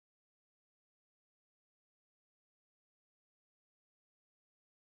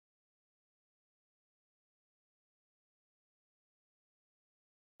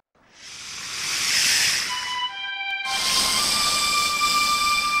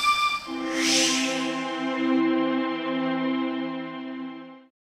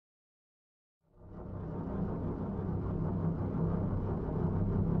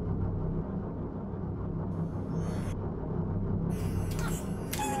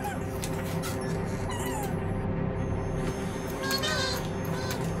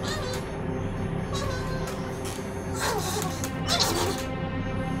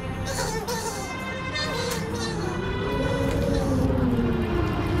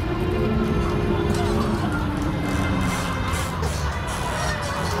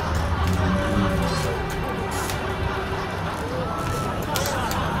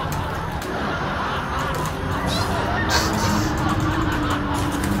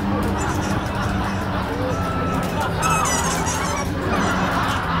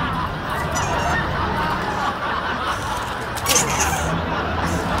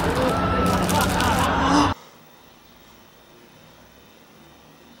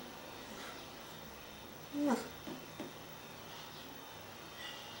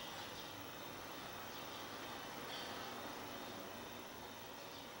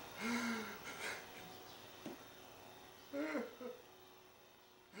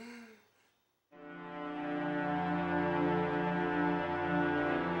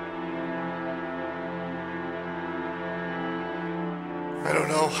I don't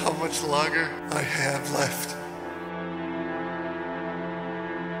know how much longer I have left.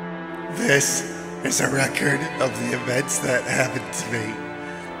 This is a record of the events that happened to me,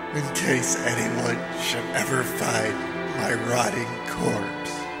 in case anyone should ever find my rotting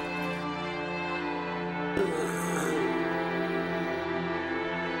corpse.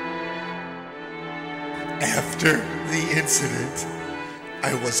 After the incident,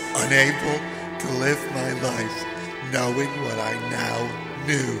 I was unable to live my life knowing what I now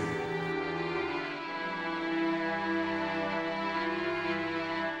knew.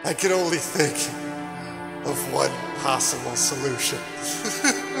 I could only think of one possible solution.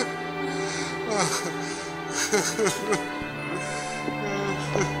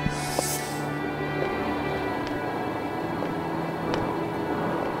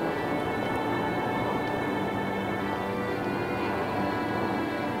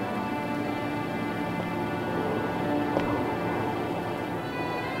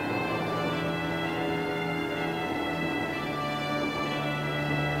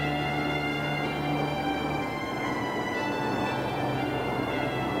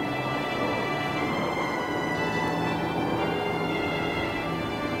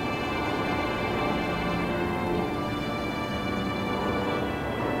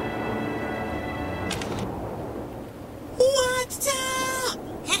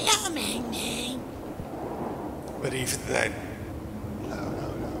 But even then,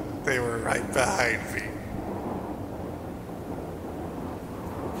 they were right behind me.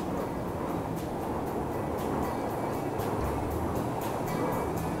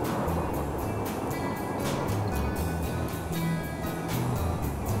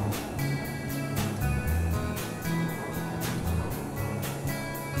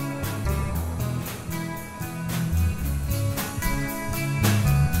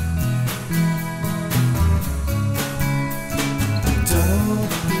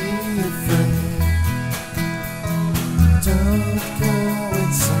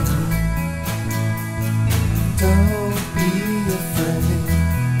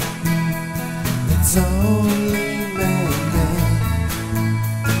 It's only Mang Mang.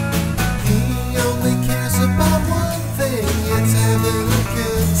 He only cares about one thing, it's having a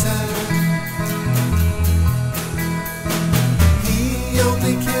good time. He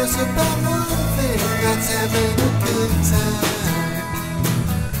only cares about one thing, that's having a good time.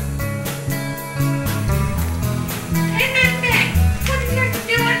 Hey Mang Mang, what are you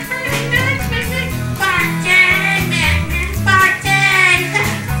doing for the minutes, Mang Mang? Bartend, Mang Mang, bartend.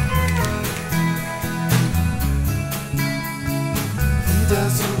 He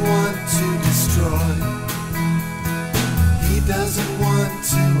doesn't want to destroy. He doesn't want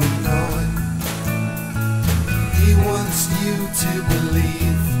to annoy. He wants you to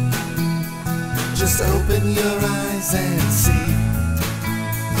believe. Just open your eyes and see.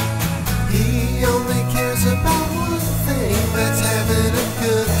 He only cares about one thing, that's having a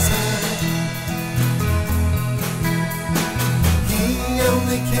good time. He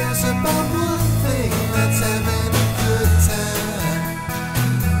only cares about one thing, that's having a good time.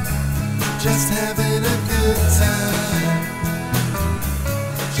 Just having a good time.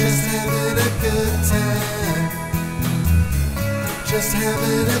 Just having a good time. Just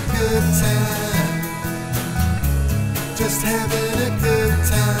having a good time. Just having a good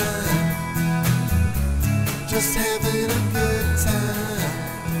time. Just having a good time.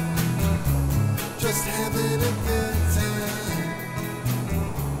 Just having a good time.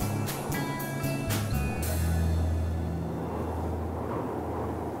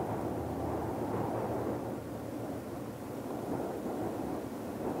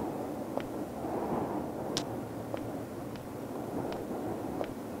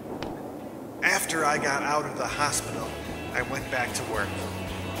 After I got out of the hospital, I went back to work.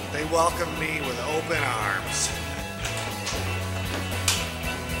 They welcomed me with open arms.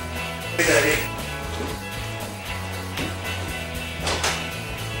 Hey, Daddy.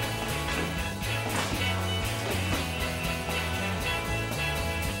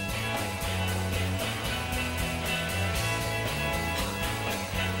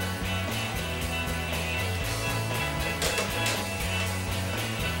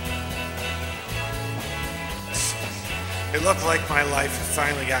 It looked like my life had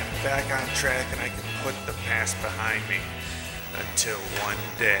finally gotten back on track and I could put the past behind me. Until one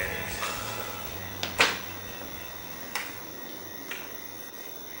day.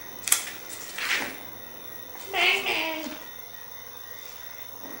 Mang Mang.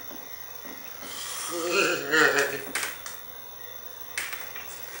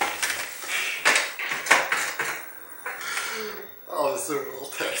 Oh, this is a real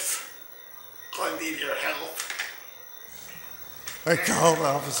test. I need your help. I called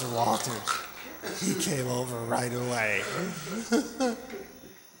Officer Walters. He came over right away.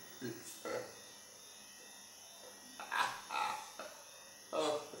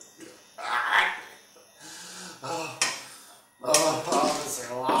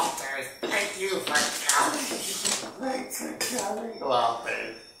 Officer Walters, thank you for coming. Thanks for coming,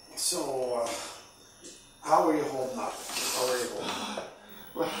 Walters. So, how are you holding up? How are you holding up?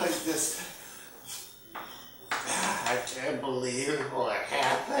 Well, I can't believe what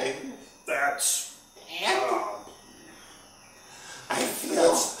happened. That's, I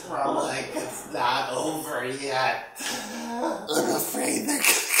feel like it's not over yet. I'm afraid they're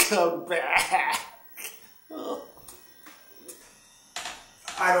gonna come back.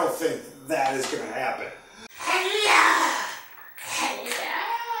 I don't think that is going to happen. Hello!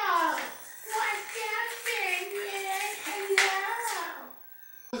 Hello! What's up, baby?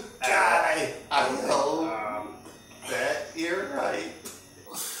 Hello! God, I hope that you're right.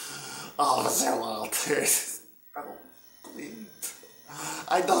 Officer Walters, please.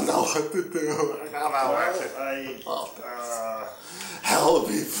 I don't know what to do. I don't know what to do. Help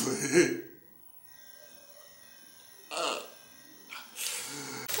me, please.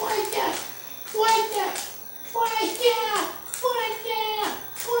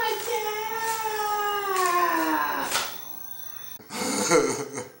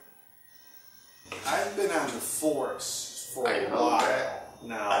 I've been on the force for I a hope while that-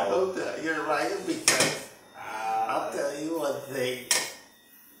 now. I hope that you're right because I'll tell you one thing.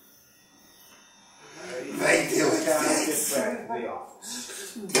 They do it. Gotta get back to the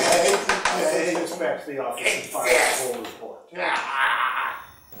office. They Get back to the office and file a full report.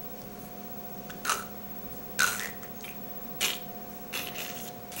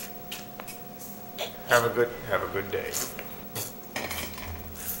 Have a good day.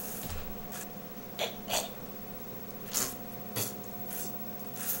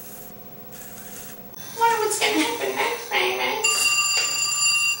 What's gonna happen next, Mang Mang?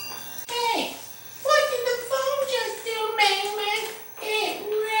 Hey, what did the phone just do, Mang Mang? It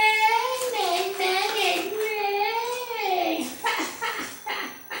rang, Mang Mang, it rang.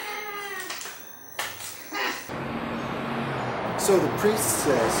 So the priest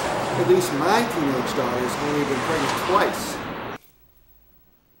says, at least my teenage daughter's only been pregnant twice.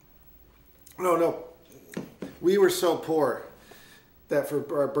 No. We were so poor that for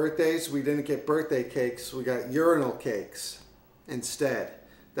our birthdays, we didn't get birthday cakes, we got urinal cakes instead.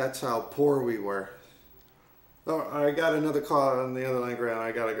 That's how poor we were. Oh, I got another call on the other line, Grant.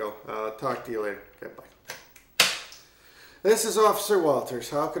 I gotta go. I'll talk to you later. Okay, bye. This is Officer Walters.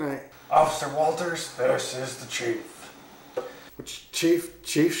 How can I... Officer Walters, this is the chief. Chief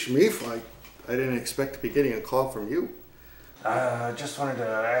Schmeef? I didn't expect to be getting a call from you. Just wanted to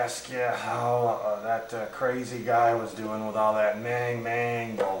ask you how that crazy guy was doing with all that Mang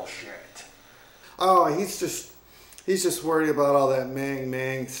Mang bullshit. Oh, he's just worried about all that Mang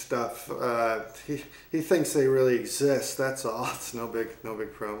Mang stuff. He thinks they really exist. That's all. It's no big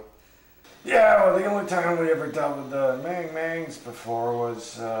problem. Yeah, well, the only time we ever dealt with the Mang Mangs before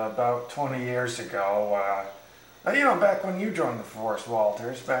was about 20 years ago. You know, back when you joined the force,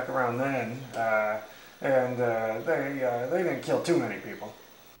 Walters, back around then. And they didn't kill too many people.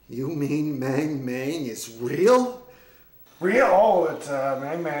 You mean Mang Mang is real? Real? Oh, it's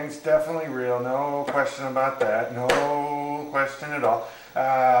Mang Mang's definitely real. No question about that. No question at all.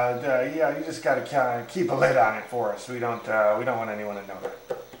 Yeah, you just got to kind of keep a lid on it for us. We don't want anyone to know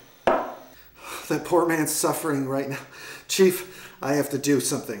that. That poor man's suffering right now. Chief, I have to do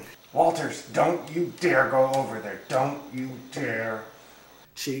something. Walters, don't you dare go over there. Don't you dare.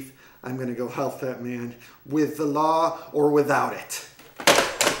 Chief, I'm gonna go help that man with the law or without it.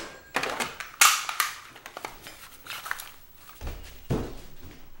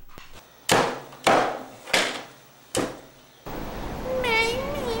 Mang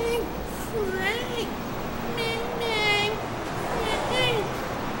Mang, Frang, Mang Mang, Frang.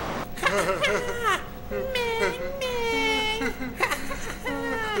 Mang Mang.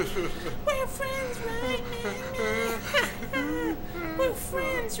 We're friends, right, Mang Mang? We're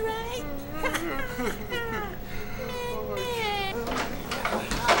friends, right? Mang Mang.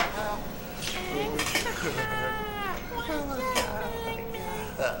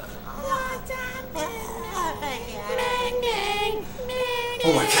 What's up, Mang Mang?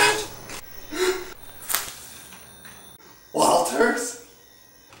 Oh my God. Walters?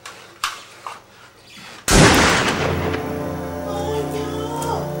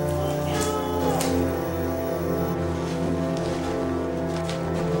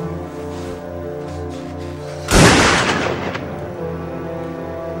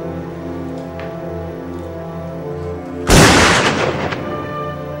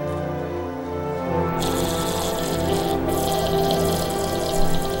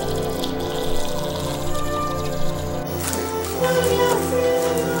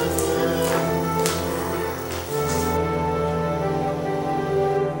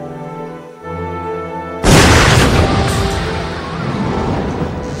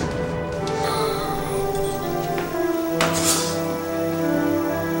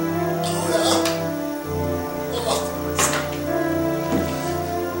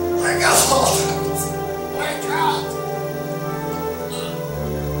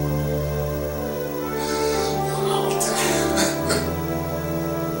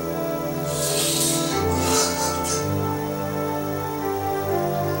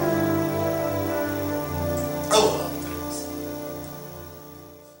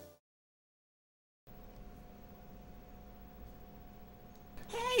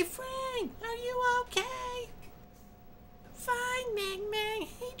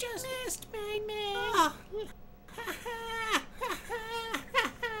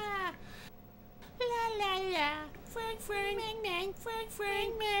 Mang, Frang,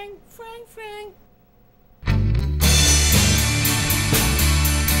 Frang, Mang, Frang, Frang.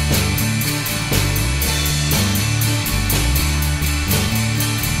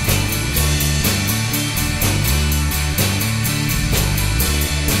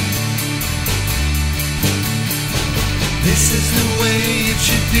 This is the way it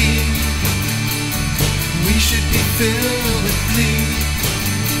should be. We should be filled with glee.